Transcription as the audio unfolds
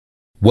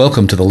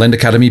Welcome to the Lend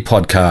Academy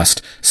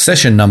podcast,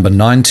 session number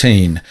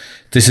 19.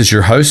 This is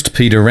your host,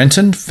 Peter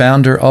Renton,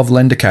 founder of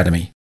Lend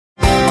Academy.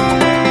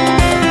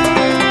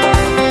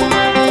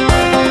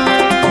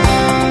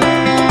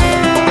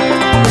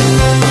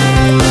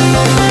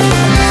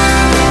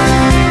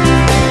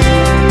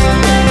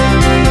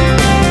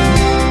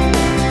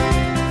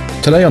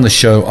 Today on the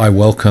show, I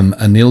welcome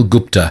Anil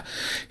Gupta.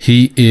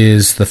 He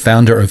is the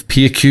founder of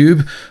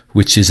PeerCube,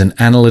 which is an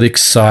analytics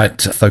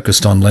site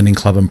focused on Lending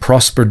Club and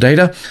Prosper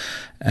data.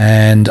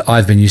 And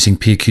I've been using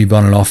PeerCube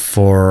on and off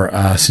for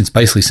since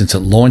it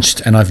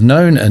launched. And I've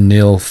known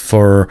Anil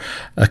for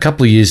a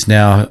couple of years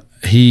now.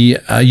 He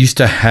used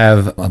to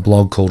have a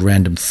blog called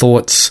Random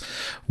Thoughts,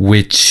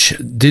 which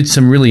did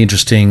some really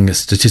interesting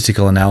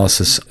statistical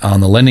analysis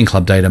on the Lending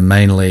Club data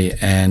mainly.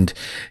 And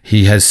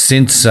he has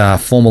since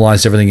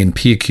formalized everything in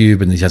PeerCube,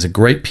 and he has a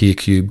great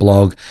PeerCube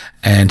blog,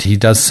 and he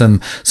does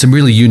some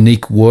really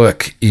unique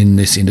work in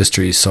this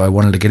industry. So I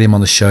wanted to get him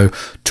on the show,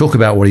 talk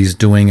about what he's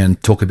doing, and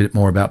talk a bit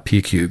more about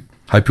PeerCube.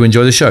 Hope you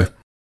enjoy the show.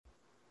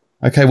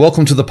 Okay,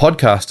 welcome to the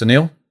podcast,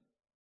 Anil.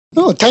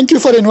 Oh, thank you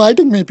for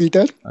inviting me, Peter.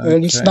 Okay.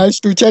 And it's nice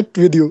to chat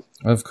with you.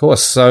 Of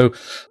course. So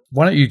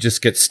why don't you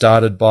just get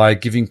started by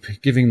giving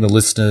the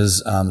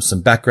listeners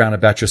some background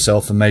about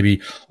yourself, and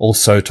maybe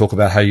also talk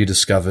about how you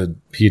discovered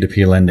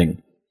peer-to-peer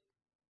lending?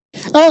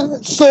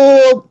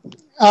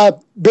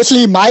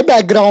 Basically, my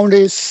background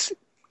is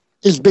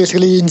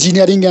basically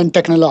engineering and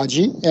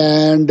technology.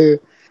 And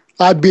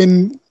I've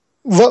been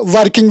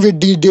working with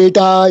the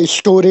data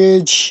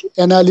storage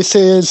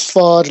analysis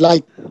for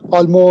like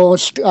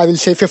almost, I will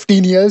say,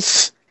 15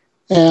 years.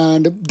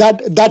 And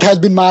that has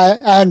been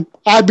and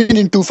I've been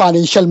into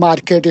financial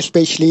market,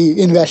 especially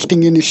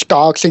investing in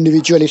stocks,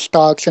 individual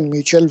stocks and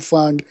mutual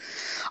fund,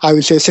 I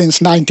would say since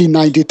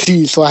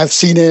 1993. So I've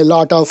seen a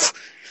lot of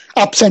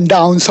ups and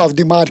downs of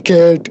the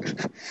market.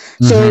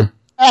 Mm-hmm. So,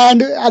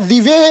 and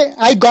the way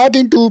I got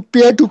into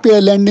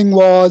peer-to-peer lending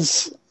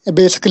was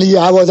basically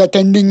I was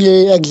attending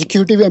a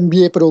executive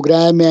MBA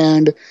program,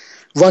 and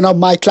one of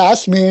my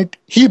classmates,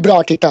 he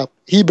brought it up.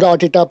 He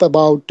brought it up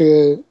about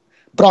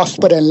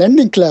Prosper and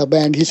Lending Club,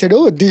 and he said,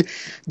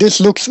 this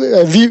looks,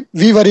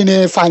 we were in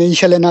a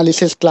financial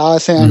analysis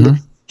class, and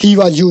mm-hmm. he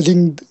was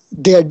using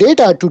their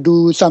data to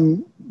do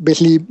some,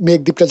 basically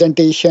make the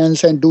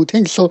presentations and do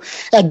things. So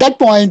at that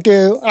point,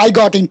 I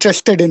got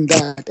interested in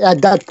that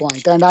at that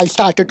point, and I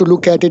started to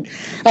look at it.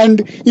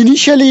 And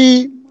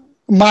initially,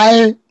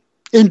 my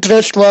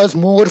interest was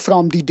more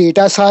from the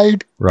data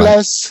side. Right.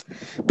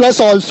 Plus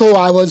also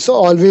I was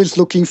always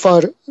looking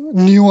for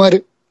newer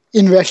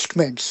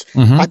investments,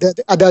 mm-hmm.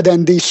 other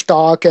than the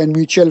stock and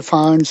mutual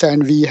funds,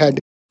 and we had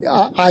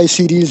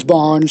I-series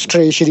bonds,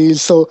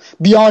 treasuries. So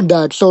beyond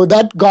that, so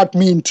that got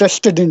me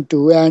interested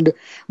into, and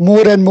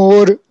more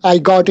I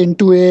got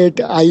into it.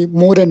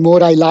 More and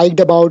more I liked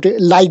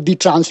the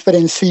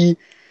transparency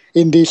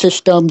in the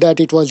system, that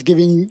it was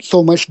giving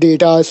so much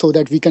data so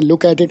that we can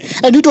look at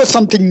it. And it was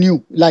something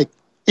new. Like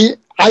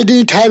I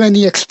didn't have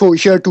any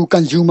exposure to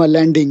consumer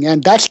lending,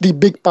 and that's the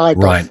big part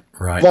of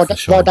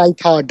what I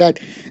thought, that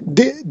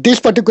this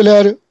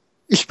particular,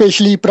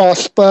 especially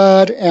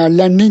Prosper and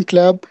Lending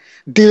Club,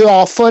 they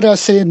offer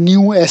us a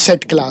new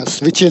asset class,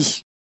 which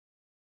is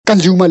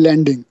consumer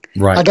lending.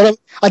 Right.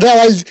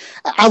 Otherwise,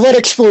 our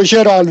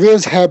exposure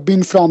always have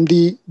been from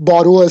the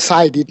borrower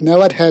side. It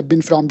never have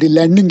been from the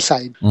lending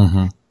side.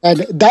 Mm-hmm. And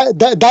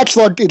that's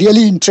what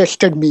really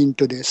interested me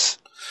into this.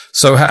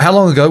 So how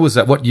long ago was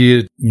that? What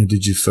year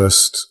did you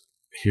first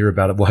hear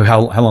about it? Well,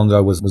 how long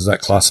ago was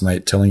that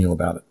classmate telling you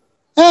about it?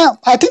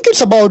 I think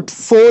it's about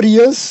 4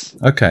 years.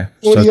 Okay.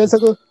 4 years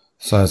ago.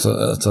 So that's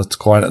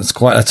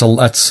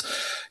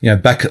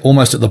back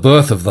almost at the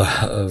birth of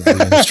the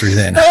industry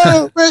then.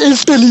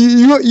 Still,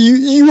 you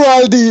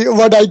are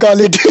what I call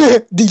it,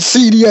 the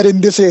senior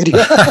in this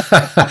area.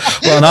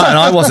 Well, and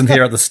I wasn't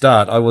here at the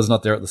start. I was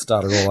not there at the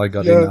start at all. I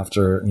got in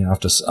after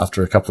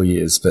a couple of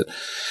years. But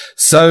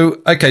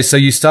so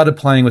you started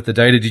playing with the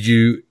data. Did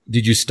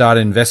you start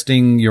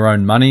investing your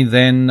own money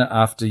then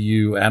after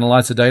you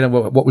analyzed the data?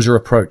 What was your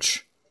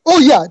approach? Oh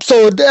yeah.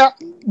 So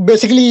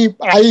basically,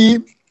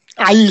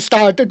 I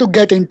started to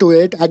get into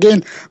it.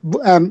 Again,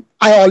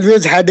 I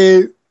always had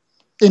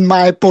in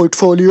my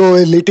portfolio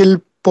a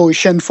little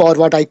portion for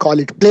what I call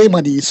it play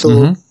money. So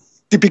mm-hmm.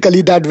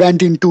 typically that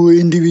went into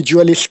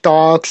individual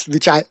stocks,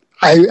 which I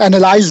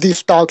analyzed these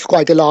stocks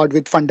quite a lot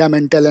with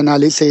fundamental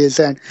analysis.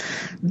 And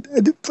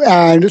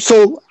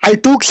so I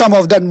took some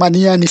of that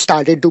money and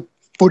started to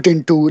put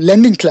into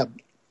Lending Club.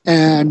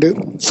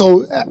 And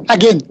so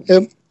again,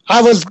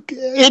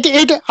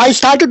 I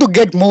started to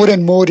get more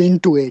and more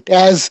into it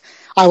as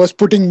I was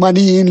putting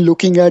money in,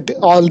 looking at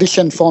all this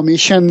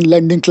information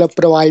Lending Club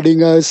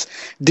providing us,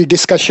 the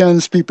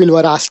discussions, people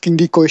were asking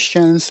the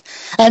questions.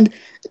 And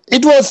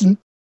it was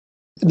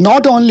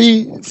not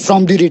only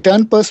from the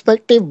return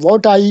perspective,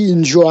 what I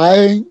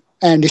enjoy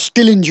and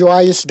still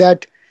enjoy is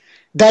that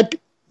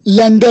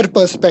lender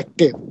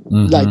perspective.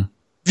 Mm-hmm. Like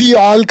we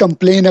all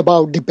complain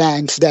about the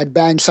banks, that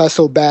banks are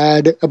so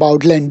bad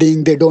about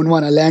lending, they don't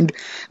want to lend.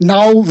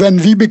 Now when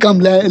we become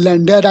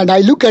lender, and I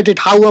look at it,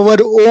 how our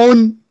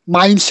own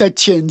mindset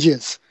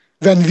changes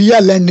when we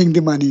are lending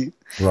the money.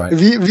 Right.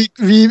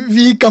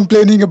 We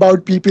complaining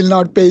about people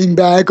not paying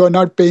back or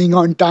not paying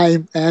on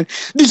time, and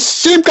the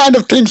same kind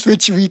of things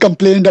which we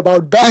complained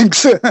about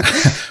banks.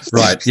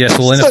 Right. Yes.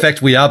 Well, in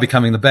effect, we are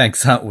becoming the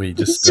banks, aren't we?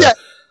 Just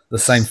the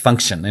same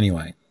function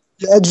anyway.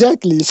 Yeah,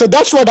 exactly. So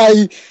that's what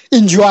I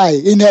enjoy.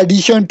 In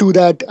addition to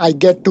that, I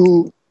get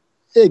to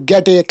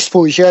get a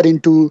exposure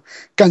into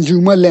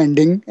consumer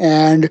lending,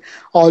 and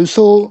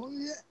also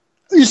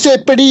it's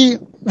a pretty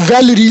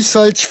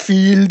well-researched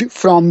field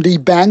from the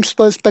bank's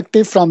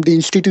perspective, from the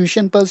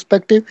institution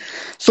perspective.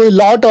 So a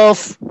lot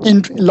of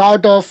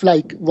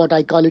like what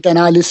I call it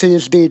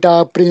analysis,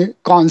 data,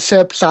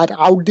 concepts are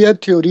out there,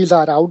 theories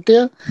are out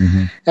there,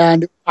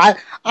 and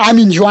I'm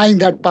enjoying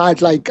that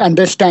part, like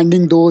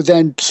understanding those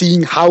and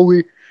seeing how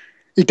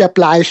it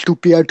applies to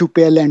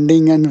peer-to-peer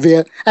lending,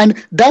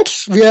 and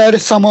that's where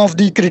some of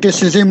the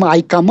criticism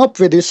I come up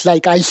with is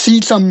like I see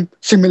some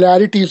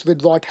similarities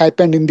with what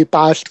happened in the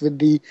past with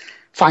the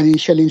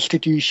financial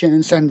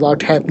institutions and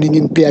what's happening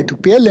in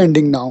peer-to-peer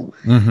lending now.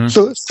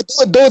 So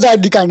those are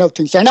the kind of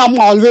things, and I'm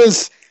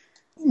always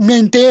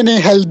maintain a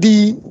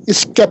healthy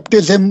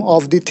skepticism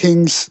of the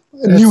things,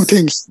 new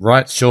things.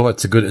 Right, sure.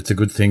 It's a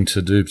good thing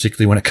to do,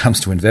 particularly when it comes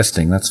to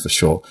investing. That's for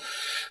sure.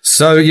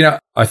 So,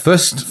 I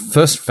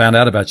first found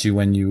out about you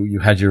when you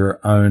had your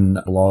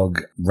own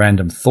blog,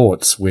 Random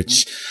Thoughts,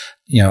 which,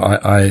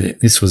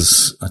 this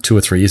was 2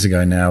 or 3 years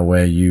ago now,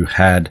 where you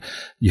had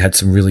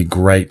some really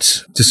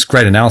great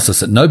analysis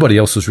that nobody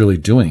else was really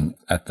doing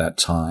at that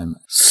time.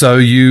 So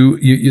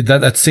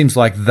that seems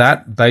like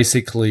that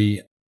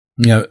basically,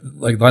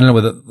 like, I don't know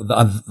whether,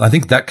 I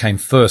think that came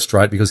first,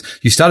 right? Because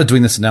you started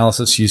doing this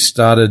analysis. You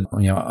started,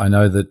 I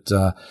know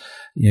that,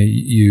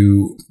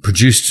 you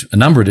produced a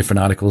number of different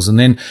articles, and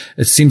then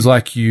it seems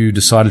like you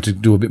decided to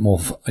do a bit more.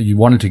 You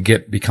wanted to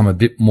become a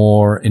bit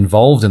more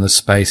involved in the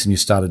space, and you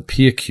started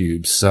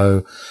PeerCube.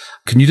 So,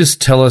 can you just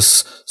tell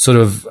us sort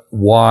of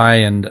why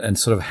and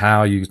sort of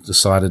how you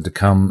decided to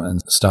come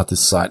and start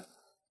this site?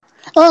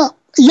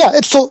 Yeah.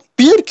 So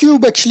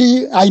PeerCube,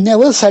 actually, I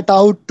never set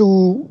out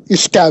to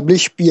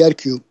establish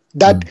PeerCube.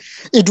 That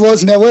it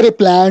was never a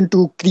plan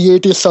to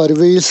create a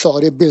service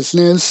or a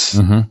business.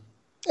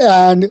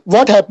 And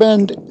what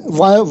happened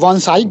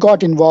once I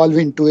got involved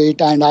into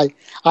it, and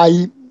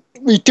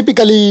we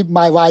typically,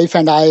 my wife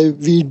and I,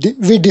 we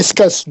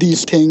discuss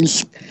these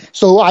things.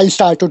 So I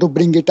started to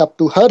bring it up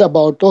to her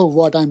about,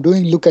 what I'm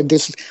doing, look at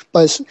this.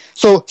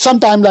 So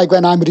sometime like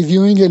when I'm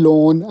reviewing a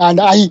loan,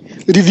 and I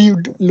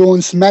reviewed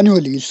loans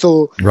manually.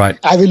 So right.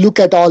 I will look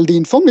at all the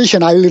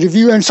information, I will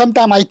review, and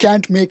sometime I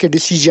can't make a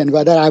decision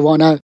whether I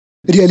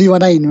really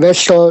want to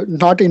invest or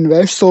not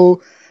invest.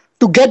 So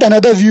to get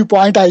another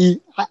viewpoint, I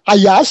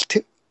asked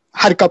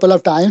her a couple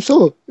of times,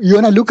 so you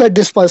want to look at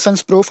this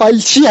person's profile?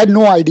 She had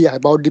no idea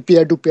about the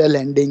peer-to-peer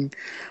lending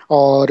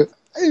or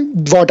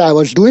what I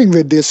was doing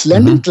with this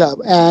lending club.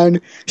 And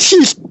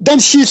she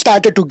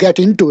started to get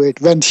into it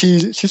when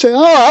she said,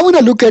 I want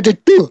to look at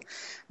it too.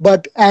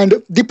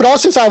 And the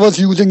process I was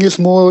using is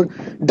more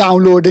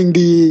downloading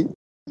the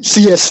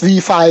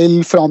CSV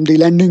file from the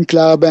lending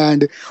club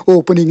and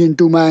opening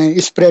into my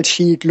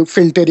spreadsheet,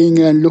 filtering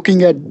and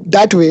looking at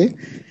that way.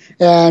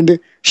 And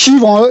she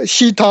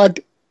thought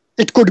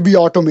it could be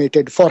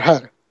automated for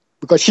her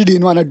because she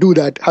didn't want to do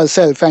that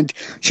herself, and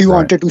she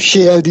wanted to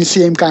share the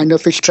same kind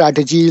of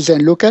strategies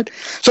and look at.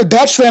 So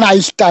that's when I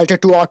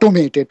started to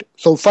automate it.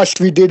 So first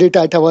we did it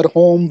at our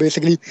home,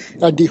 basically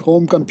at the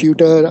home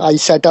computer. I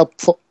set up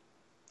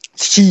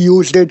she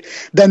used it.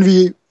 Then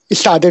we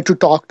started to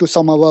talk to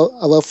some of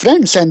our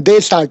friends, and they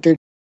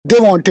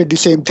wanted the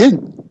same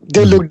thing.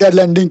 They looked at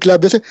lending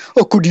club. They said,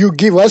 could you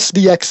give us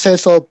the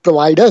access or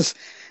provide us?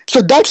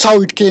 So that's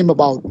how it came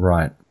about.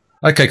 Right.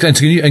 Okay. And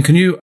can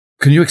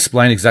you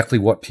explain exactly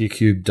what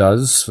PeerCube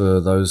does for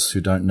those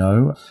who don't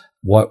know?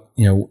 What,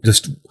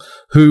 just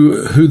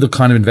who the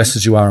kind of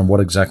investors you are and what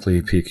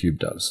exactly PeerCube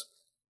does?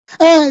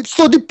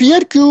 So the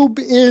PeerCube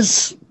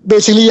is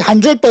basically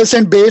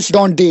 100% based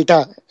on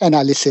data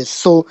analysis.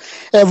 So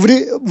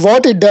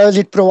what it does,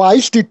 it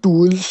provides the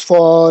tools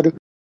for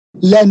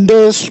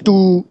lenders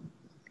to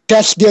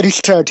test their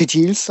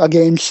strategies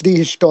against the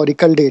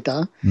historical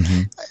data.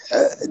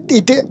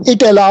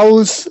 It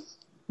allows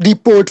the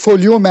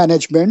portfolio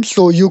management.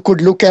 So you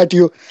could look at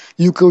you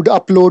could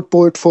upload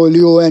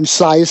portfolio and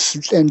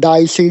slice and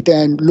dice it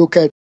and look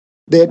at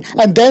that.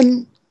 And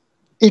then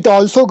it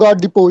also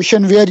got the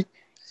portion where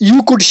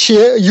you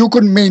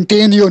could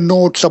maintain your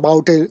notes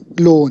about a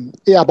loan,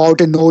 about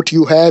a note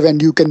you have,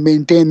 and you can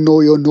know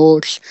your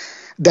notes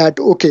that,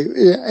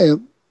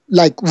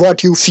 like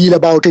what you feel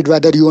about it,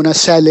 whether you want to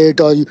sell it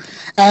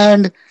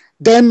and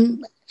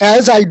then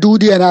as I do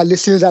the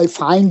analysis, I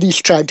find these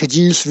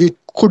strategies which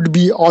could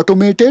be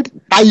automated.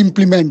 I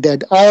implement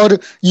that, or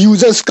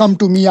users come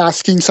to me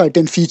asking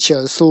certain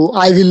features. So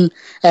I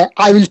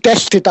will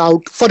test it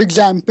out. For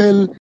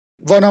example,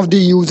 one of the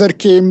user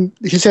came,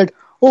 he said,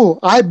 oh,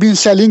 I've been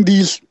selling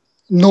these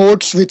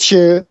notes which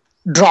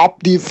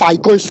drop, the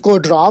FICO score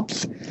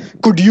drops.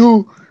 Could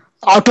you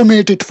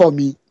automate it for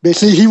me?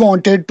 Basically, he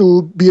wanted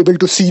to be able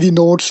to see the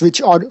notes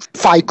which are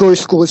FICO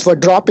scores were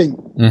dropping.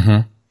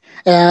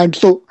 And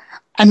so,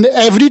 and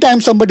every time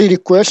somebody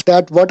requests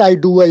that, what I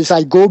do is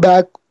I go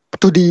back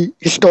to the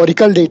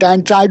historical data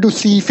and try to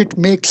see if it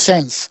makes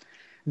sense,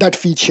 that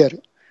feature,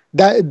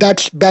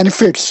 that's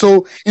benefits.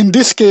 So in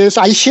this case,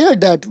 I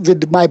shared that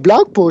with my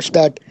blog post,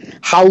 that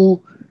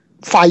how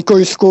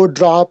FICO score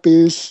drop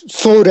is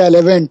so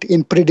relevant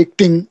in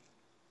predicting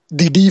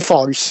the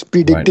defaults,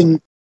 predicting.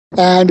 Right.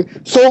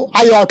 And so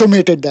I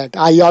automated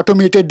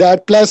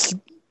that. Plus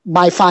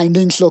my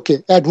findings,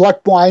 okay, at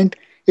what point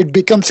it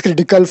becomes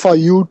critical for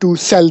you to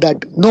sell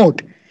that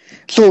note.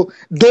 So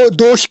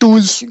those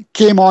tools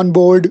came on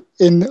board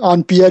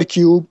on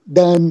PeerCube.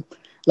 Then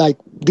like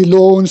the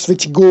loans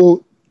which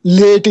go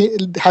late,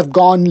 have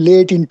gone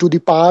late into the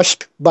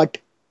past, but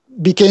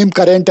became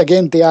current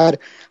again, they are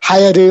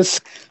higher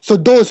risk. So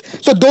those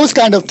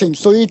kind of things.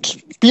 So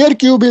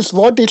PeerCube is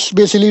what it's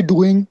basically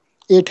doing.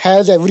 It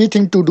has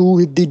everything to do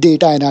with the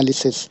data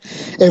analysis.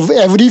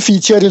 Every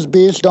feature is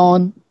based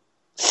on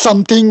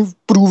something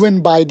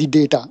proven by the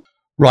data.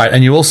 Right.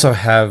 And you also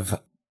have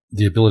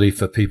the ability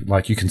for people,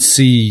 like you can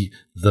see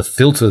the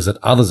filters that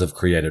others have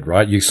created,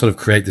 right? You sort of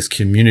create this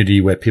community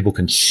where people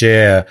can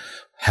share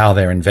how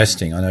they're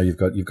investing. I know you've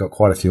got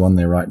quite a few on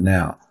there right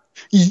now.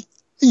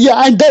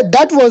 Yeah, and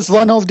that was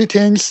one of the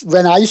things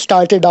when I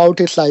started out.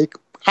 It's like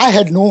I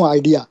had no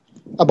idea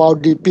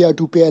about the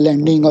peer-to-peer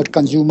lending or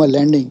consumer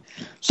lending.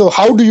 So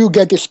how do you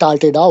get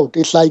started out?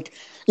 It's like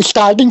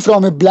starting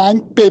from a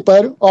blank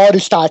paper or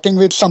starting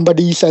with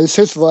somebody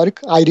else's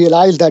work. I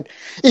realized that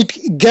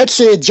it gets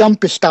a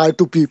jump start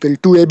to people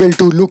to able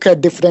to look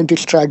at different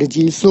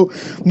strategies. So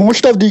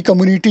most of the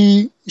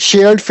community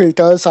shared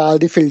filters are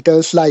the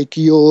filters like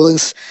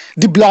yours,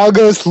 the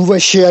bloggers who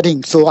were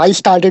sharing. So I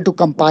started to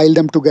compile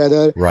them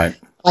together. Right.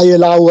 I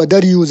allow other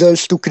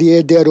users to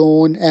create their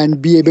own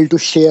and be able to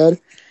share.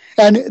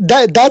 And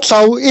that's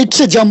how it's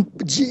a jump.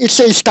 It's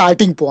a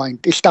starting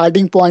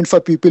point for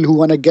people who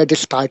want to get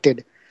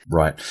started.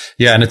 Right.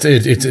 Yeah. And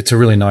it's a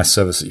really nice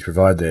service that you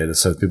provide there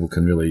so that people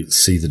can really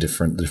see the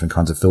different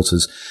kinds of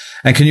filters.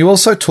 And can you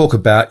also talk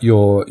about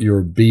your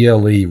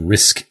BLE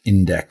risk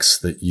index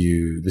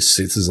this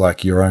is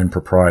like your own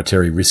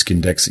proprietary risk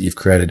index that you've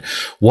created.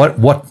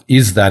 What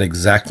is that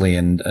exactly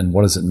and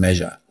what does it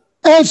measure?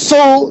 And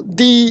so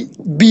the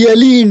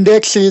BLE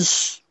index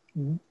is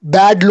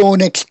Bad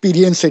Loan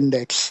Experience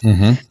Index.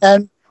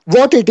 And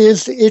what it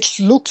is, it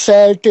looks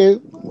at the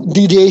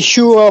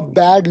ratio of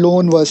bad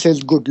loan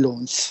versus good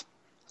loans.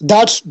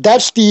 That's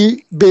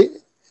the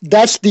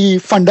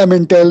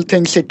fundamental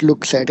things it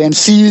looks at and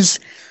sees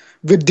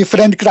with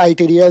different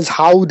criteria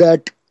how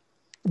that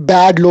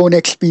bad loan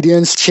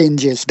experience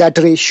changes, that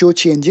ratio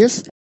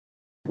changes.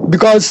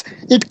 Because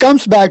it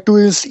comes back to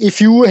is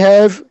if you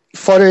have,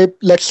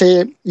 let's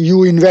say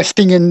you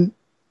investing in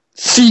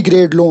C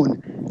grade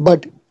loan,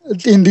 but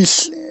in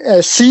this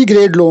C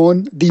grade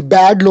loan, the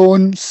bad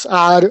loans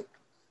are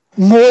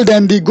more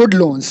than the good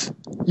loans.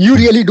 You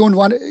really don't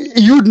want,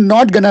 it's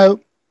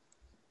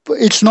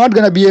not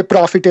gonna be a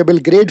profitable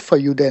grade for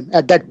you then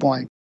at that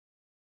point.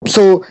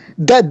 So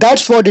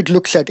that's what it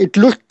looks at. It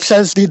looks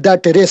at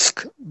that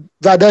risk,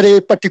 whether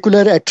a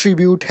particular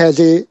attribute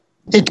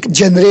it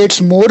generates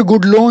more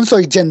good loans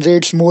or it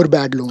generates more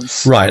bad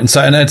loans. Right. And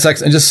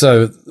just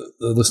so the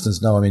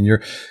listeners know, I mean,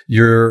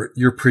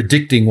 you're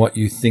predicting what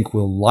you think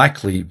will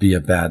likely be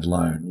a bad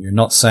loan. You're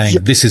not saying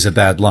this is a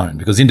bad loan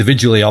because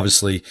individually,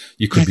 obviously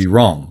you could be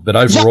wrong, but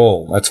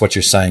overall, that's what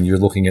you're saying. You're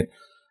looking at,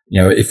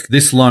 if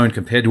this loan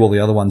compared to all the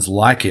other ones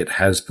like it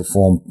has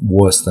performed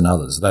worse than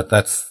others,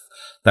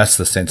 that's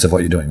the sense of what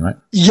you're doing, right?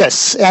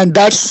 Yes. And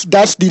that's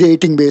the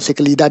rating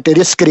basically, that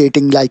risk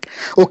rating, like,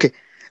 okay,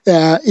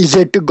 is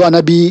it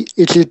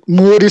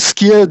more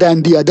riskier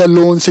than the other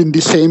loans in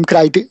the same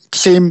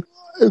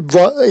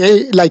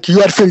like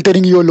you are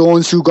filtering your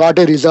loans, you got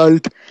a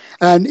result,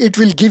 and it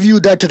will give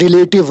you that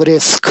relative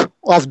risk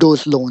of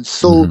those loans.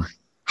 So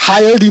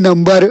higher the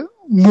number,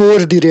 more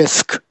the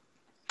risk.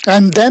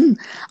 And then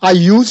I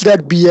use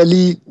that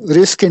BLE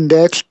risk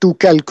index to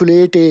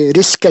calculate a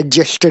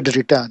risk-adjusted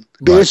return.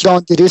 Based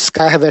on the risk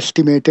I have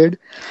estimated,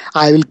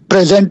 I will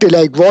present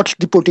like what's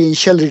the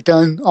potential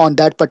return on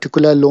that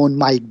particular loan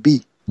might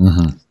be.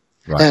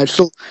 Right.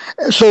 So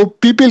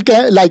people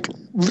can, like,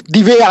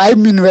 the way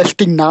I'm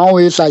investing now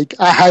is like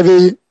I have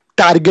a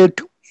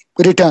target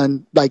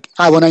return. Like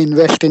I want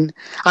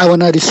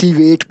to receive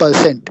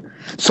 8%.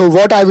 So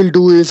what I will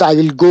do is I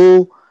will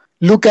go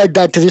look at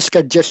that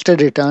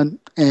risk-adjusted return.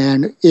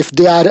 And if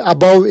they are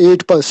above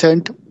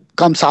 8%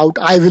 comes out,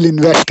 I will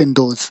invest in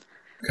those.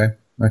 Okay.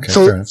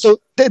 So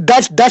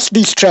that's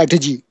the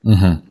strategy.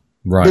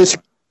 Right.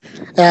 Basically.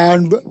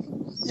 And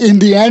in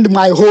the end,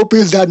 my hope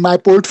is that my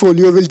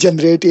portfolio will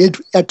generate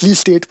at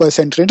least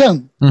 8%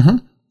 return.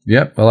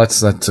 Yep. Well,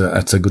 that's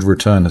a good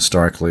return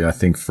historically, I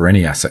think, for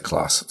any asset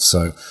class.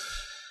 So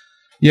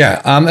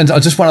Yeah, and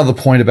just one other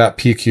point about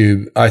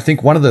PeerCube. I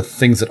think one of the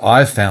things that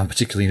I've found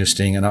particularly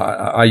interesting, and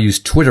I use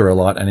Twitter a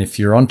lot, and if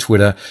you're on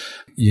Twitter,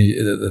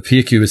 the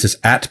PeerCube is this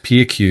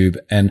 @PeerCube,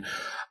 and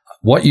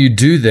what you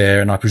do there,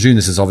 and I presume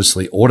this is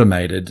obviously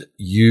automated,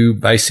 you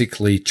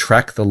basically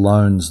track the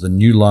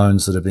new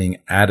loans that are being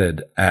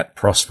added at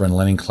Prosper and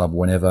Lending Club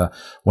whenever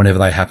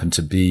they happen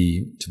to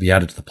be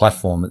added to the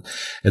platform.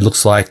 It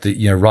looks like that,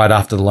 right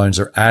after the loans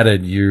are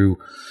added, you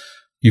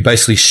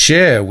basically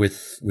share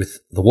with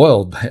the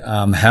world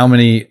how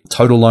many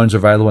total loans are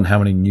available and how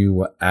many new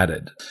were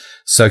added.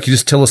 So can you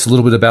just tell us a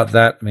little bit about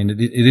that? I mean,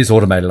 it is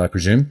automated, I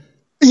presume.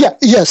 Yeah,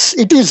 yes,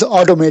 it is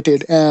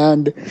automated,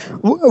 and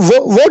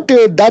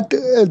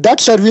that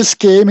service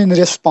came in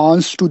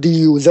response to the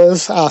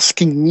users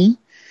asking me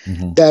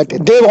that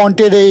they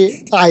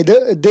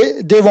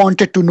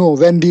wanted to know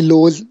when the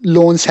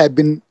loans have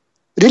been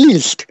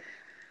released,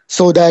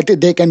 so that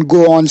they can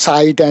go on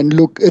site and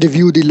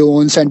review the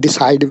loans and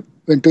decide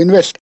when to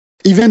invest.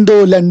 Even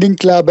though Lending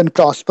Club and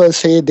Prosper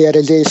say there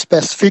is a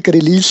specific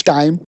release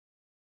time,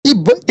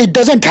 it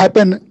doesn't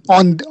happen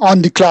on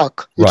the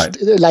clock.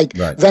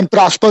 It's when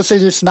Prosper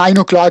says it's 9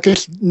 o'clock,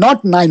 it's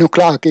not 9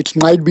 o'clock. It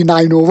might be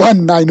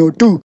 9:01,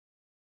 9:02.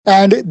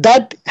 And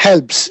that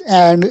helps.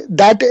 And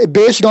that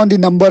based on the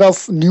number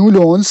of new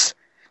loans,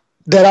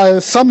 there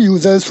are some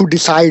users who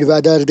decide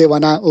whether they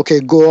want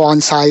to, go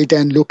on site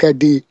and look at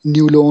the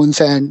new loans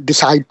and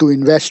decide to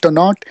invest or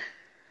not.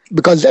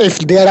 Because if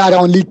there are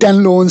only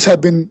 10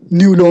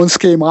 new loans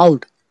came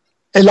out,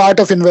 a lot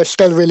of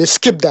investors will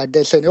skip that.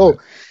 They say,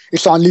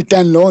 it's only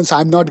 10 loans.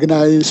 I'm not going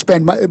to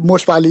spend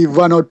most probably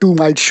 1 or 2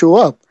 might show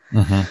up.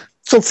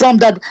 So from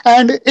that,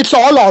 and it's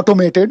all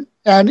automated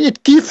and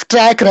it keeps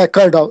track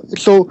record of.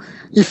 So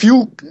if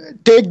you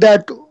take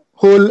that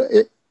whole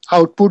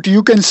output,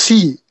 you can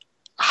see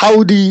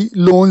how the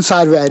loans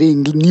are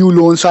varying, the new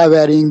loans are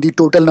varying, the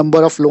total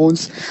number of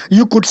loans.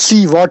 You could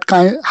see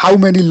how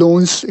many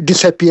loans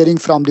disappearing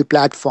from the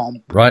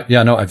platform. Right.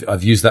 Yeah. No,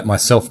 I've used that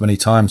myself many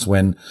times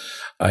when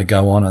I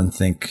go on and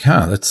think,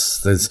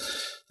 there's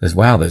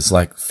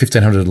like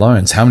 1,500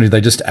 loans. How many did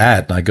they just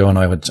add? And I go and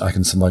I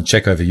can sometimes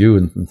check over you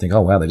and think,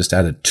 oh wow, they just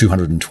added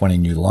 220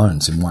 new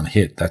loans in one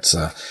hit. That's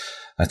a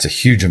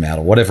huge amount,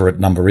 or whatever it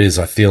number is.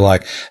 I feel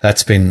like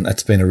that's been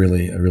a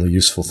really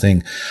useful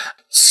thing.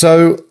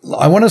 So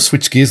I want to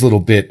switch gears a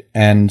little bit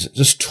and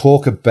just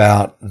talk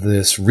about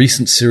this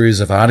recent series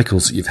of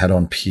articles that you've had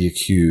on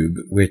PeerCube,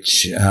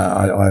 which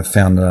I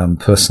found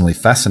personally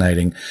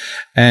fascinating.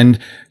 And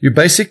you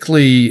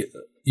basically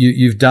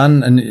you've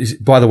done, and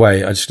by the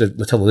way, I just to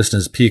tell the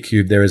listeners,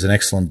 PeerCube, there is an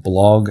excellent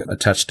blog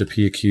attached to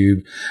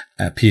PeerCube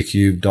at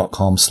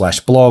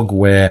peercube.com/blog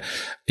where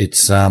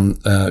it's,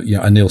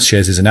 Anil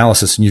shares his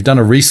analysis, and you've done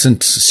a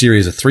recent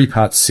series, a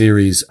 3-part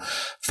series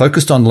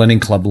focused on Lending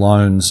Club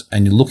loans,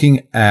 and you're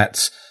looking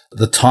at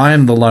the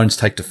time the loans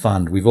take to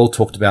fund. We've all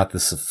talked about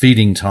this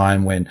feeding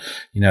time when,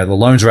 the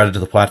loans are added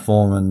to the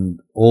platform and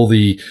all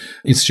the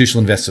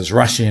institutional investors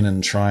rush in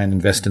and try and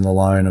invest in the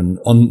loan, and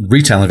on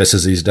retail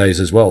investors these days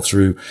as well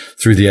through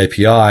the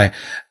API.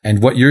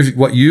 And what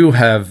you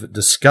have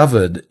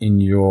discovered in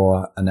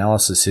your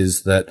analysis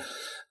is that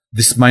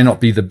this may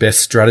not be the best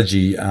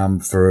strategy,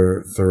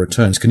 for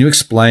returns. Can you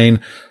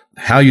explain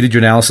how you did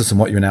your analysis and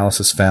what your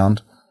analysis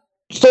found?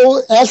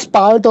 So as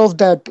part of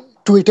that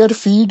Twitter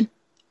feed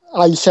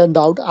I send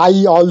out,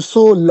 I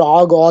also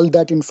log all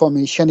that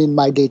information in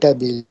my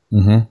database.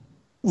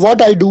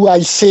 What I do, I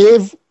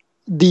save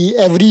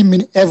every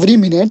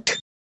minute,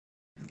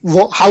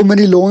 how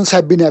many loans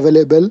have been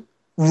available,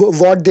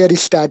 what their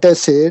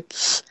status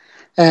is.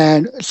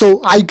 And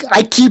so I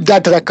keep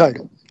that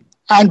record.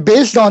 And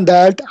based on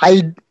that,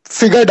 I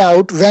figured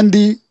out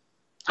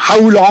how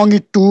long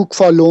it took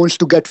for loans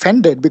to get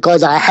funded,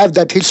 because I have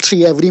that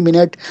history every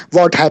minute,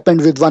 what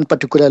happened with one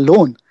particular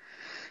loan.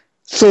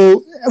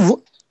 So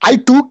I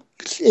took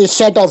a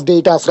set of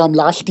data from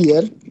last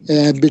year,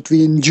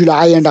 between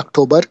July and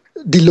October,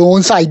 the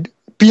loans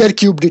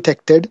PeerCube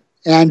detected,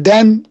 and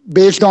then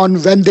based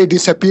on when they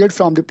disappeared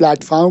from the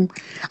platform,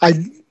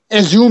 I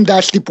assume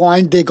that's the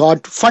point they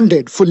got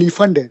fully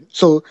funded.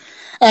 So,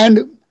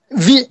 and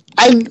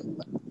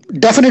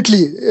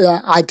definitely,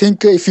 I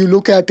think if you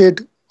look at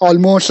it,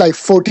 almost like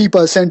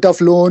 40%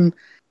 of loan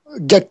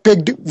get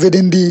picked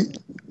within the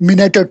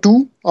minute or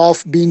two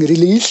of being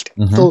released.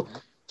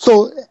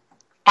 So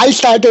I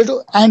started,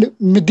 and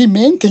the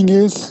main thing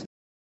is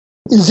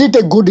it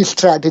a good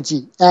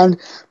strategy? And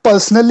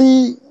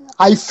personally,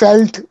 I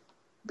felt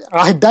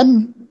I had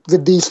done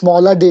with the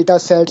smaller data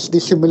sets, the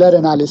similar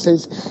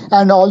analysis,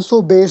 and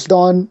also based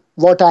on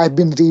what I've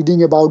been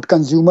reading about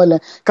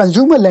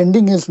consumer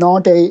lending is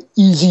not a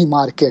easy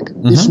market.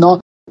 It's not.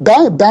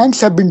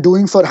 Banks have been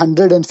doing for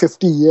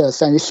 150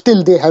 years, and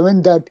still they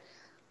haven't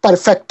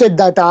perfected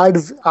that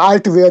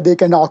art where they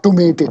can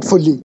automate it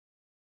fully.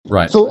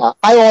 Right. So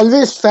I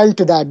always felt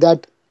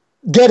that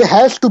there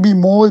has to be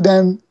more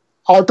than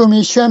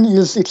automation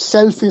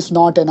itself is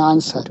not an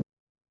answer.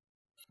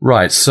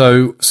 Right.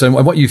 So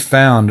what you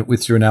found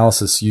with your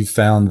analysis, you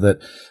found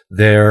that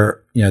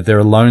there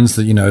are loans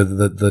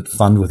that, that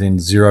fund within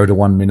 0 to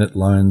 1 minute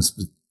loans,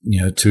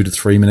 2 to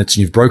 3 minutes,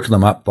 and you've broken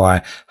them up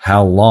by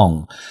how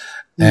long.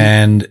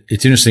 And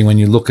it's interesting when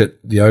you look at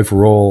the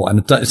overall,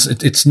 and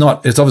it's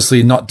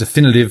obviously not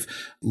definitive.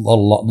 A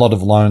lot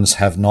of loans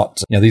have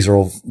not, a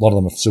lot of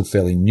them are still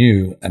fairly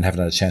new and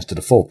haven't had a chance to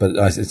default, but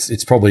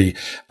it's probably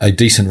a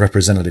decent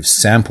representative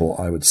sample,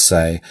 I would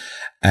say.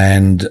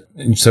 And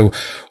so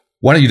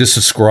why don't you just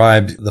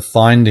describe the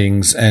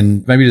findings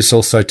and maybe just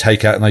also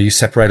take out, you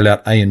separated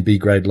out A and B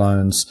grade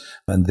loans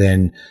and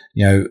then,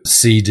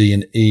 C, D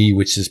and E,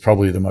 which is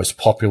probably the most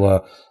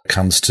popular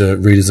comes to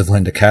readers of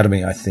Lend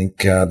Academy. I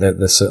think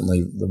they're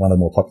certainly one of the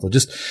more popular.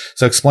 Just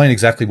so explain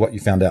exactly what you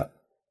found out.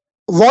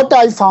 What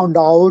I found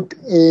out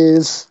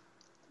is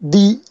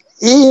the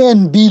A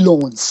and B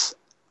loans,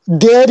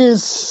 there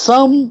is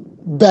some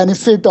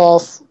benefit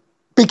of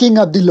picking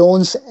up the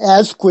loans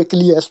as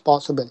quickly as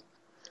possible.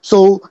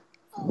 So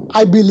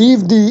I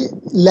believe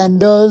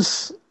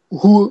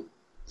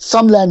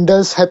some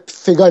lenders have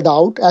figured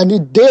out,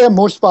 and they are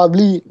most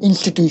probably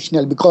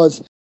institutional,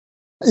 because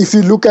if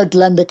you look at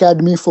Lend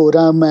Academy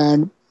forum,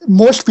 and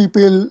most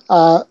people,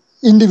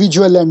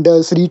 individual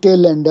lenders, retail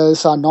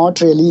lenders are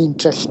not really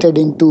interested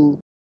into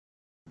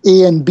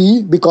A and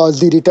B because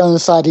the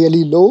returns are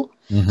really low.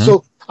 Mm-hmm.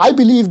 So I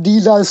believe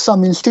these are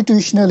some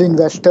institutional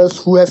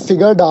investors who have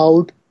figured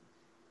out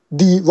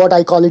what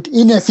I call it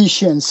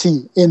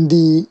inefficiency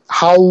in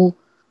how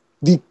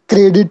the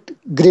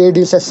credit grade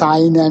is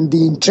assigned and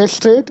the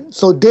interest rate.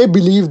 So they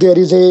believe there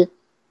is a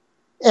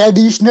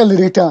additional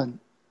return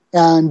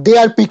and they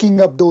are picking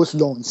up those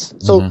loans.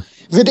 So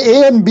with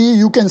A and B,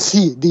 you can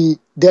see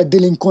their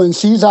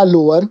delinquencies are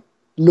lower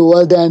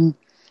than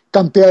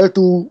compared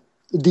to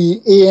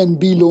the A and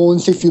B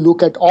loans. If you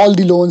look at all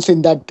the loans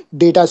in that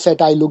data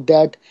set I looked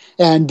at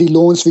and the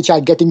loans which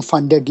are getting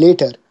funded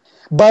later.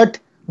 But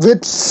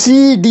with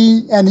C,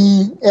 D, and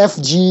E, F,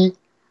 G,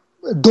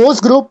 those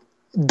group,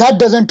 that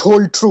doesn't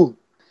hold true.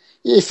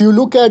 If you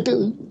look at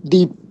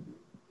the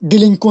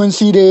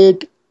delinquency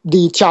rate,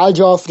 the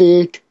charge-off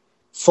rate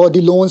for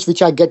the loans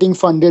which are getting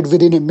funded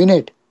within a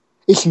minute,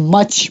 it's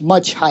much,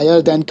 much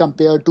higher than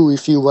compared to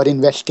if you were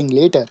investing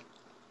later.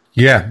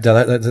 Yeah,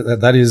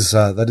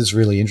 that is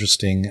really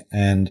interesting.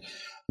 And,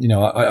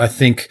 I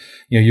think,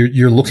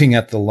 you're looking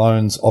at the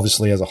loans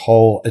obviously as a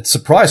whole. It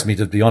surprised me,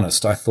 to be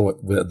honest. I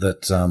thought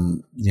that,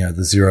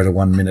 the 0 to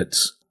 1 minute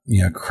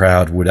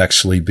crowd would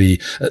actually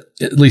be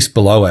at least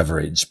below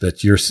average, but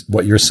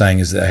what you're saying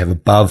is that they have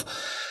above,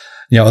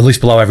 at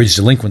least below average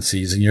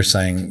delinquencies. And you're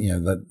saying,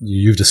 that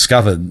you've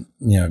discovered,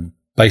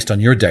 based on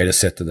your data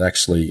set that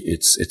actually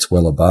it's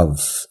well above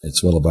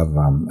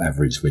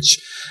average, which,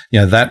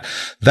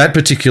 that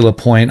particular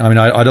point, I'd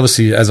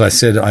obviously, as I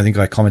said, I think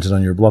I commented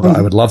on your blog,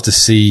 I would love to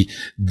see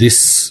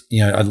this,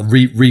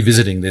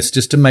 revisiting this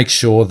just to make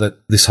sure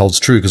that this holds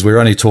true, because we're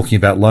only talking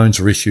about loans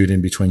were issued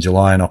in between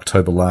July and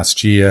October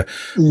last year,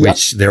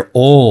 which they're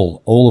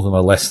all of them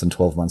are less than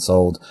 12 months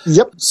old.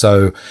 Yep.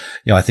 So,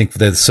 I think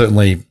there's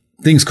certainly,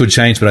 things could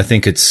change, but I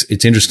think it's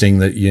interesting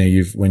that,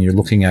 when you're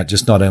looking at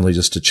not only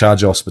just the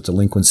charge-offs, but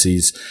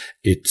delinquencies,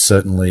 it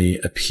certainly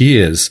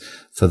appears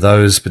for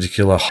those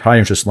particular high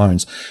interest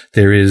loans,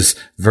 there is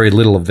very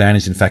little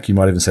advantage. In fact, you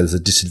might even say there's a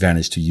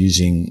disadvantage to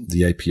using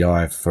the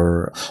API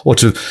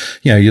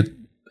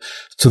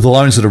to the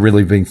loans that are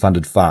really being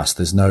funded fast.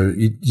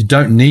 You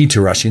don't need to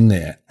rush in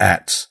there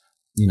at,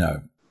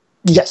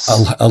 yes,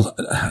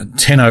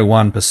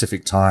 10:01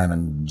 Pacific time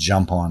and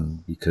jump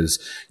on, because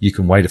you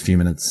can wait a few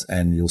minutes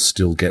and you'll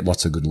still get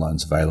lots of good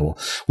loans available,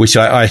 which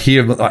I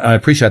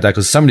appreciate that,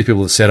 because so many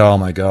people have said, oh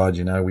my God,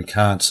 we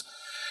can't,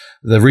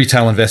 the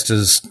retail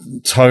investors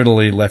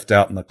totally left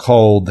out in the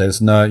cold.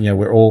 There's no,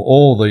 we're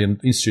all the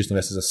institutional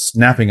investors are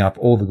snapping up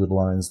all the good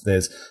loans.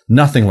 There's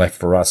nothing left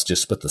for us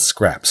just but the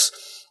scraps.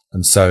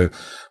 And so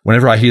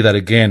whenever I hear that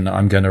again,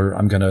 I'm going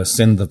to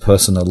send the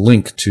person a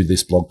link to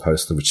this blog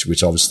post,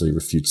 which obviously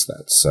refutes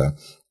that. So,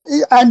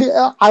 and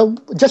I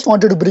just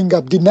wanted to bring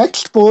up the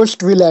next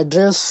post will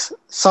address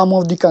some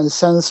of the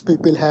concerns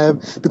people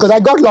have, because I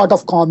got a lot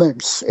of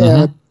comments,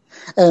 and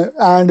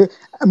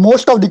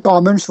most of the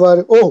comments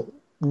were,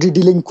 the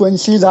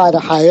delinquencies are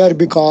higher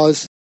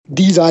because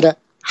these are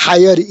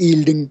higher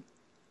yielding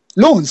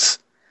loans,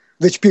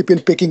 which people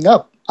picking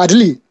up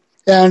early.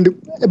 And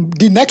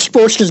the next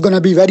post is going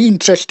to be very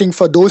interesting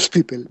for those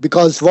people,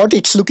 because what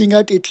it's looking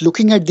at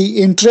the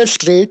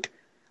interest rate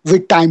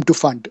with time to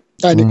fund.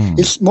 And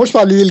it's most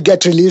probably will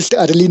get released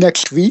early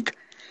next week.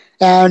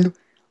 And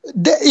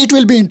it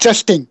will be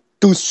interesting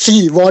to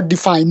see what the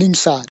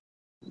findings are,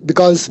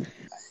 because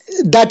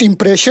that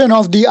impression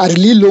of the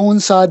early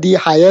loans are the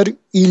higher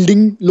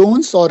yielding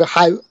loans or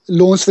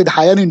loans with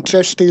higher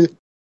interest is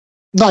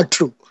not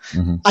true.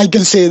 I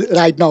can say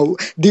right now,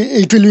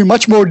 it will be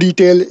much more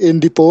detail in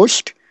the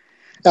post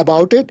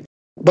about it.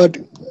 But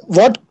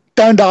what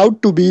turned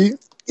out to be,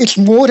 it's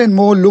more and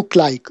more look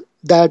like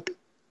that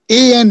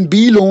A and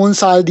B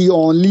loans are the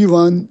only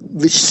one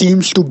which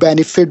seems to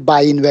benefit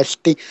by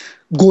investing,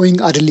 going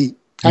early.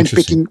 and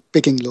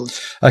picking loans.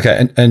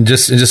 Okay, and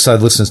just so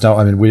the listeners know,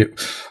 I mean,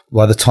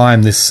 by the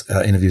time this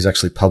interview is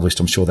actually published,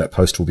 I'm sure that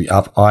post will be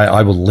up.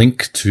 I will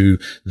link to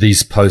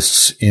these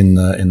posts in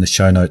the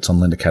show notes on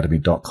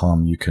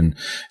lendacademy.com.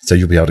 So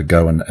you'll be able to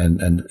go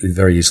and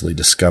very easily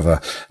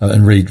discover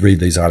and read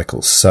these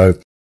articles. So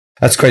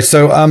that's great.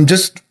 So,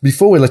 just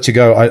before we let you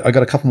go, I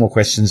got a couple more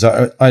questions.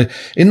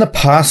 In the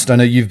past, I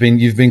know you've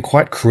been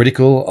quite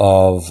critical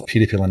of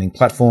peer-to-peer lending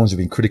platforms. You've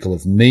been critical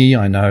of me,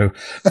 I know,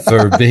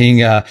 for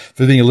being a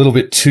little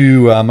bit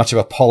too much of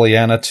a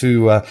Pollyanna,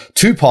 too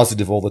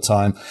positive all the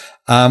time.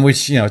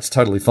 Which, it's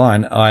totally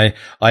fine. I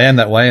am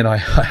that way, and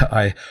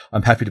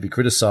I'm happy to be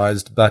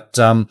criticized. But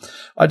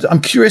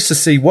I'm curious to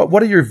see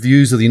what are your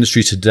views of the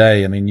industry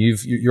today? I mean,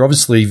 you're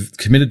obviously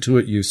committed to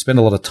it. You've spent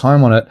a lot of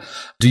time on it.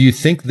 Do you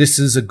think this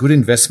is a good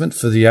investment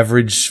for the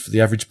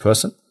average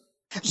person?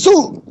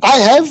 So I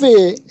have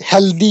a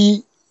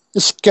healthy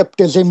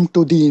skepticism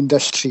to the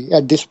industry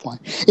at this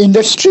point.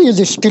 Industry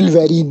is still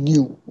very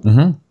new.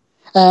 Mm-hmm.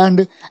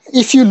 And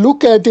if you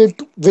look at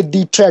it with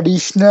the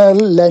traditional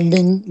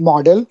lending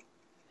model,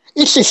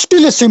 it's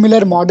still a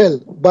similar model,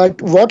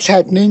 but what's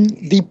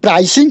happening, the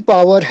pricing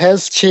power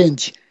has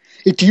changed.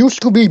 It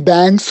used to be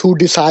banks who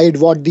decide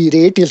what the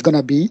rate is going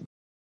to be,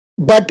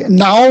 but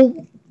now,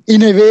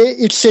 in a way,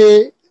 it's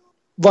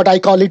what I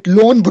call it,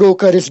 loan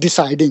broker is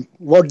deciding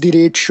what the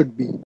rate should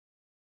be.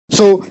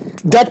 So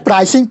that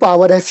pricing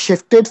power has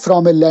shifted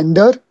from a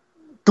lender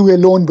to a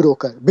loan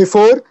broker.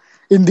 Before,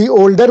 in the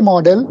older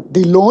model,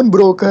 the loan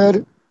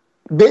broker,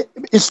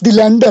 it's the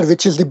lender,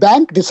 which is the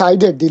bank,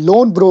 decided. The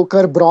loan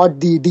broker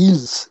brought the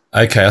deals.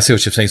 Okay, I see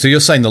what you're saying. So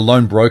you're saying the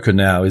loan broker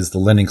now is the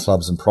lending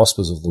clubs and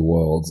Prospers of the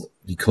world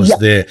because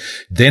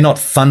they're not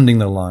funding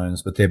the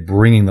loans, but they're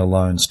bringing the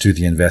loans to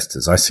the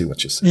investors. I see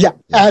what you're saying.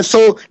 Yeah.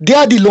 So they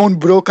are the loan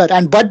broker,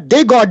 but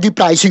they got the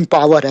pricing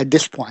power at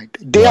this point.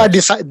 They are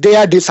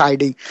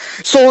deciding.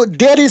 So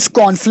there's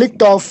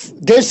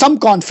some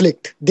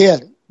conflict there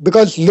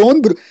because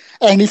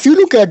and if you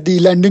look at the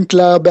lending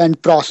club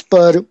and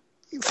Prosper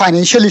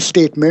financial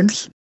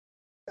statements,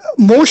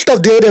 most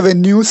of their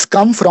revenues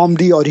come from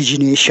the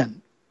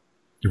origination.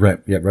 Right.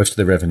 Yeah. Most of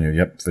the revenue.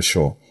 Yep. For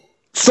sure.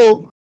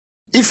 So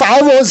if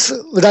I was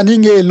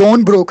running a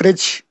loan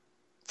brokerage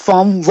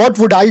firm, what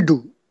would I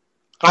do?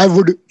 I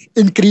would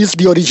increase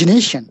the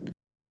origination.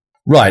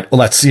 Right. Well,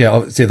 that's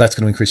going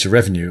to increase your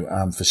revenue,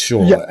 for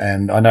sure. Yeah.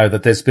 And I know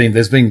that there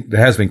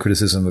has been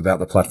criticism about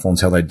the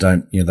platforms, how they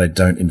don't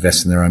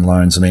invest in their own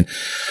loans. I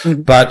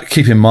mean, but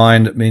keep in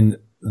mind, I mean,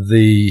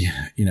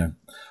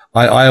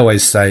 I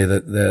always say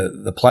that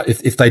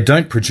if they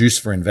don't produce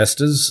for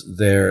investors,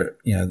 they're,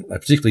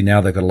 particularly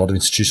now they've got a lot of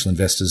institutional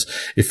investors.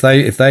 If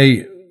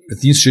the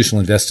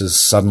institutional investors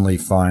suddenly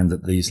find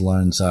that these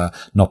loans are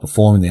not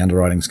performing, the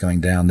underwriting's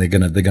going down, they're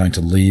going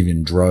to leave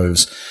in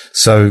droves.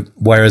 So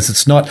whereas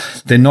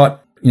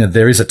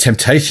there is a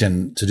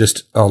temptation to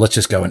just, let's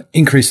just go and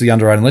increase the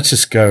underwriting. Let's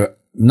just go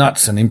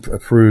nuts and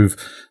approve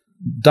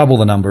double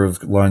the number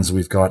of loans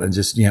we've got and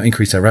just,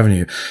 increase our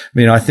revenue. I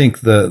mean, I think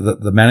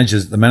the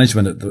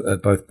management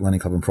at both Lending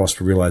Club and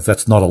Prosper realize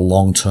that's not a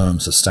long-term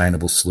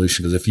sustainable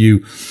solution. Because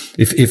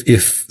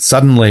if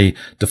suddenly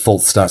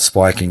defaults start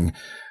spiking,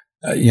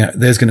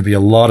 there's going to be a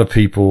lot of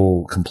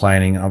people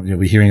complaining.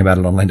 We're hearing about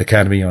it on Lend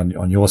Academy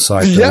on your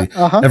site. Yeah,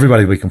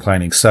 everybody will be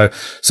complaining. So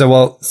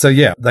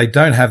they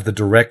don't have the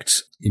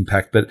direct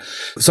impact. But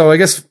so I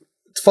guess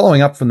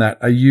following up from that,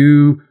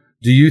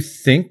 do you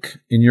think,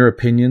 in your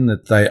opinion,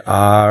 that they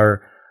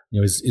are,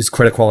 is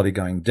credit quality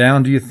going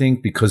down, do you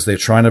think, because they're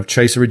trying to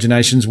chase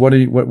originations?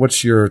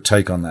 What's your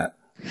take on that?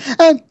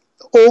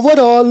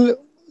 Overall,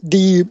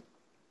 the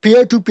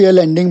peer-to-peer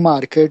lending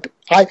market,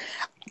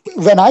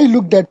 when I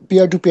looked at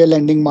peer-to-peer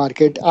lending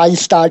market, I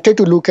started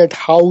to look at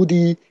how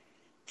the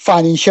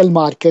financial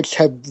markets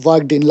have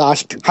worked in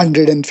last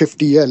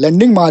 150 years.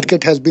 Lending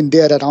market has been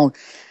there around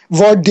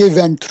what they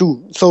went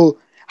through. So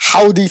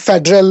how the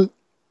federal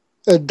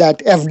that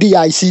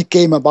FDIC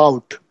came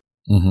about.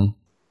 Mm-hmm.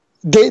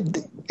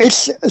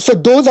 So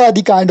those are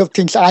the kind of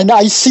things. And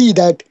I see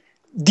that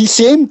the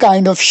same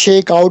kind of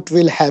shakeout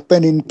will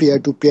happen in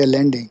peer-to-peer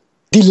lending.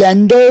 The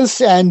lenders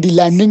and the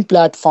lending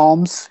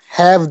platforms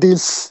have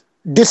this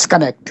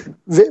disconnect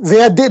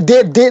where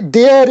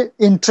their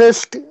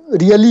interest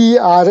really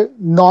are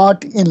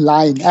not in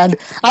line. And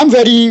I'm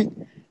very,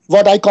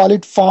 what I call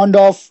it, fond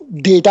of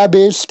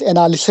data-based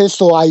analysis.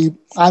 So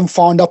I'm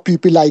fond of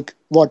people like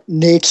what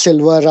Nate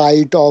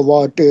Silverwright or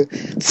what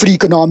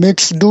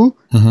Freakonomics do,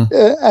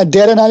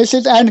 their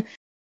analysis. And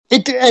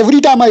every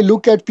time I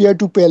look at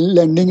peer-to-peer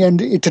lending,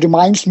 and it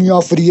reminds me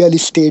of real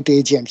estate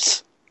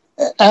agents.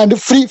 And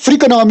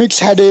Freakonomics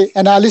had an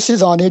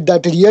analysis on it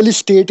that real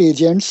estate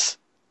agents,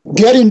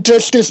 their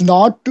interest is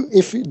not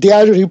if they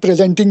are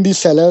representing the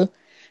seller,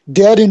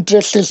 their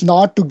interest is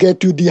not to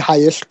get you the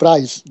highest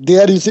price.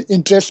 Their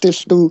interest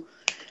is to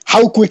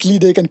how quickly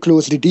they can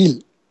close the deal.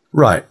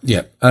 Right.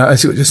 Yeah. I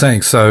see what you're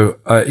saying. So,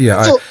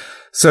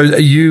 so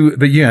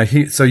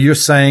you're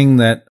saying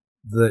that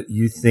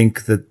you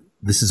think that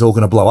this is all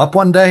going to blow up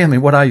one day? I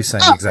mean, what are you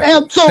saying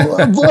exactly?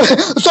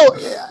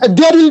 So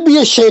There will be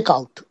a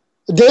shakeout.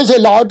 There's a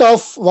lot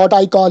of what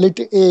I call it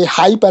a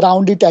hype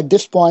around it at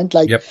this point.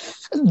 Like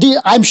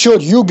I'm sure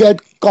you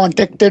get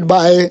contacted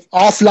by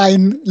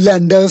offline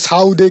lenders,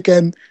 how they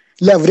can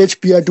leverage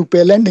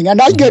peer-to-peer lending.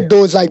 And I get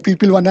those, like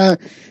people want to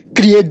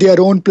create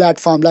their own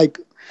platform. Like,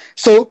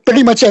 so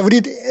pretty much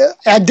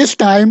at this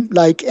time,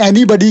 like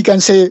anybody can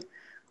say,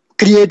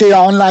 create an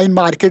online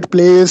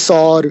marketplace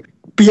or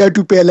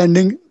peer-to-peer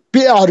lending,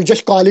 or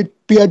just call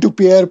it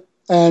peer-to-peer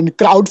and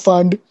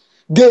crowdfund.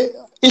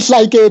 It's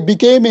like it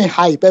became a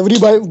hype.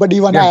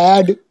 Everybody want to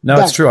add. No,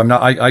 it's true.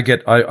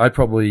 I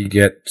probably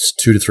get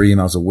 2 to 3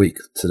 emails a week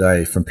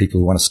today from people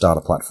who want to start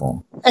a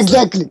platform.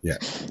 Exactly.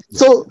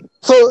 So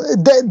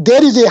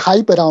there is a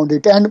hype around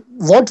it. And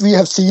what we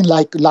have seen,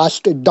 like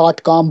last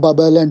 .com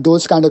bubble and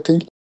those kind of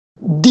things,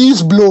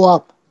 these blow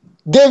up.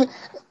 There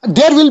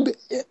will be,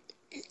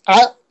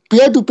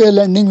 peer-to-peer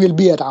lending will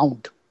be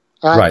around.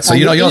 Right. So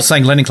you're not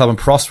saying Lending Club and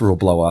Prosper will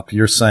blow up.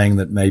 You're saying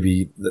that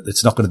maybe that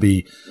it's not going to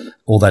be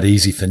all that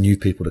easy for new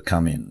people to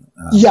come in.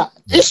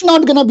 It's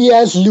not going to be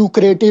as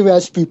lucrative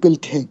as people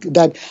think.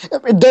 That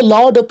a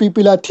lot of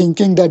people are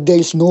thinking that there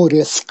is no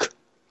risk.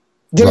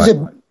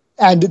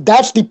 And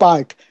that's the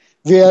part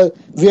where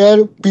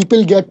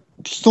people get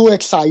so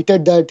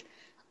excited that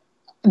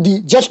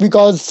just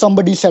because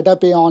somebody set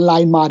up an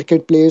online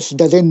marketplace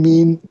doesn't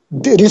mean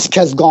the risk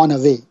has gone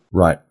away.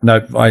 Right.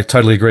 No, I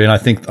totally agree. And I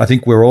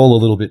think we're all a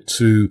little bit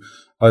too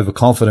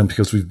overconfident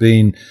because we've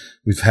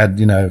had,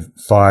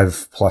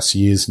 5+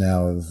 years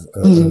now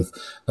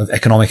of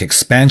economic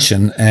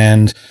expansion,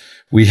 and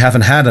we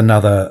haven't had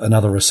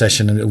another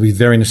recession, and it'll be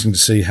very interesting to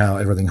see how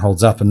everything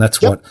holds up. And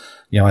that's what,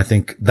 I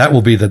think that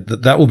will be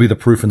the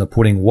proof in the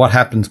pudding. What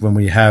happens when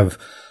we have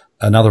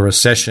another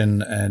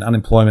recession and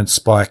unemployment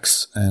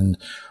spikes, and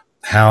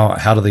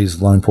how do these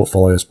loan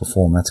portfolios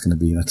perform? That's going to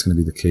be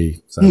the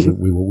key. So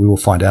we will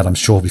find out, I'm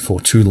sure,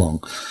 before too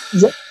long.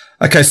 Yep.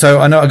 Okay.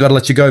 So I know I got to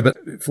let you go,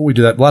 but before we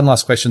do that, one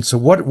last question. So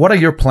what are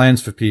your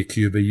plans for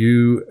PeerCube?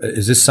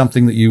 Is this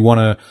something that do you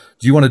want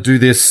to do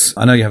this?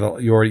 I know you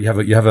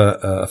have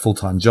a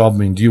full-time job. I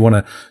mean, do you want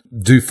to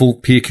do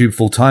PeerCube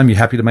full time? You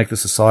happy to make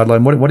this a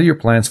sideline? What are your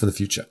plans for the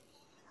future?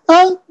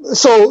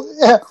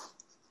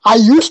 I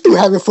used to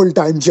have a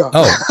full-time job.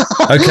 Oh,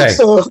 okay.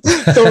 so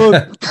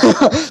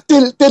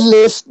till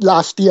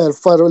last year,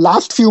 for the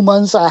last few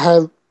months,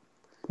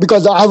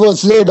 because I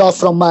was laid off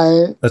from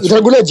my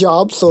regular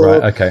job.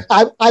 So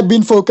I've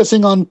been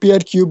focusing on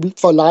PeerCube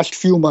for last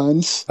few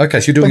months. Okay,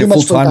 so you're doing it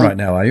full-time right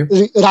now, are you?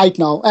 Right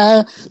now.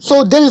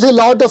 So there is a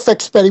lot of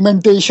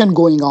experimentation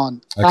going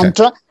on. Okay. I'm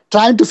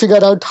trying to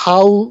figure out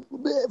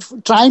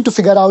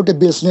a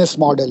business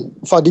model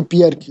for the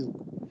PeerCube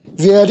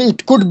where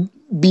it could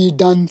be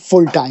done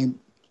full time.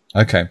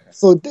 Okay.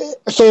 So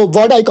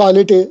what I call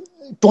it,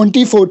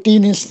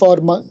 2014 is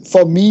for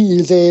me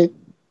is a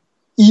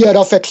year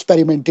of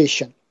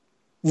experimentation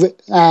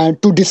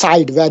to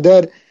decide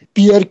whether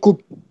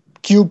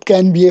PeerCube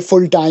can be a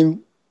full time.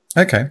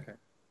 Okay.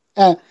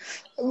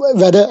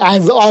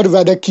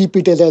 Whether keep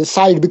it as a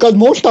side, because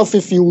most of,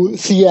 if you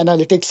see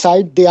analytics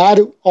side, they are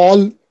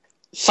all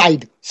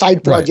side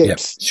projects. Right, yeah,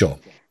 sure.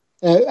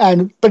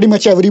 And pretty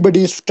much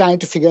everybody is trying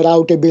to figure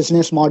out a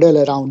business model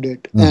around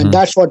it. And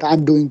that's what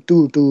I'm doing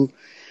too, to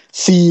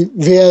see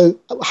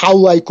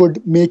how I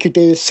could make it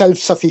a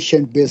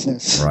self-sufficient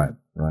business. Right.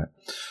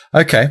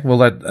 Okay.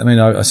 Well,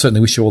 I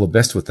certainly wish you all the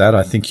best with that.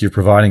 I think you're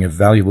providing a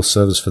valuable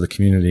service for the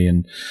community,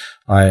 and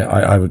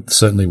I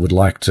would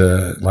like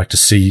to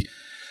see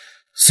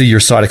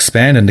your site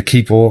expand and to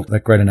keep all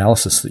that great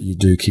analysis that you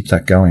do, keep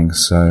that going.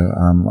 So,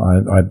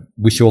 I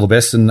wish you all the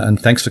best, and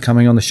thanks for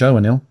coming on the show,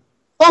 Anil.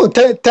 Oh,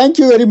 thank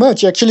you very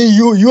much. Actually,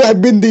 you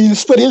have been the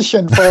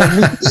inspiration for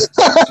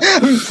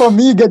me, for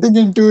me getting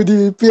into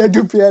the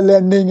peer-to-peer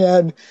lending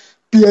and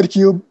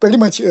PeerCube. Pretty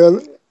much,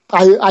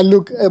 I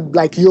look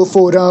like your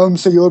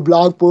forums, your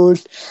blog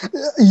posts.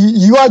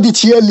 You are the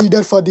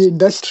cheerleader for the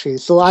industry.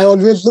 So I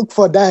always look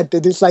for that.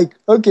 It is like,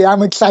 okay,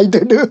 I'm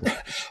excited.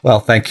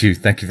 Well, thank you.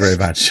 Thank you very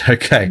much.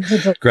 Okay,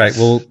 great.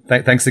 Well,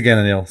 thanks again,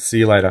 Anil. See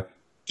you later.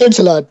 Thanks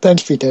a lot.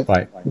 Thanks, Peter.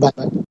 Bye. Bye.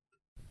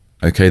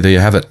 Okay, there you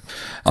have it.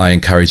 I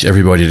encourage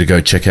everybody to go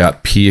check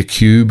out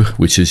PeerCube,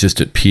 which is just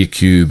at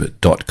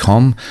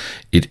peercube.com.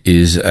 It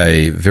is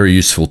a very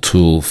useful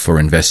tool for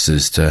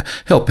investors to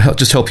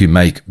help you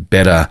make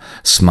better,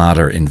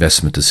 smarter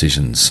investment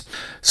decisions.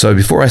 So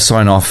before I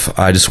sign off,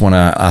 I just want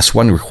to ask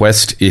one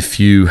request. If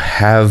you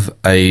have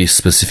a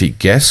specific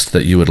guest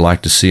that you would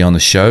like to see on the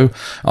show,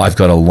 I've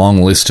got a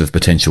long list of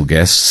potential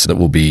guests that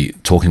we'll be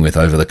talking with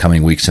over the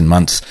coming weeks and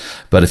months.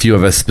 But if you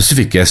have a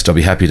specific guest, I'll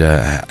be happy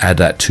to add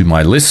that to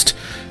my list.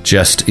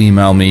 Just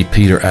email me,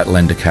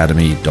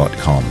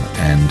 peter@lendacademy.com.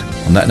 And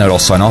on that note, I'll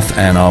sign off,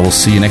 and I will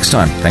see you next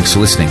time. Thanks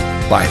for listening.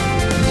 Bye.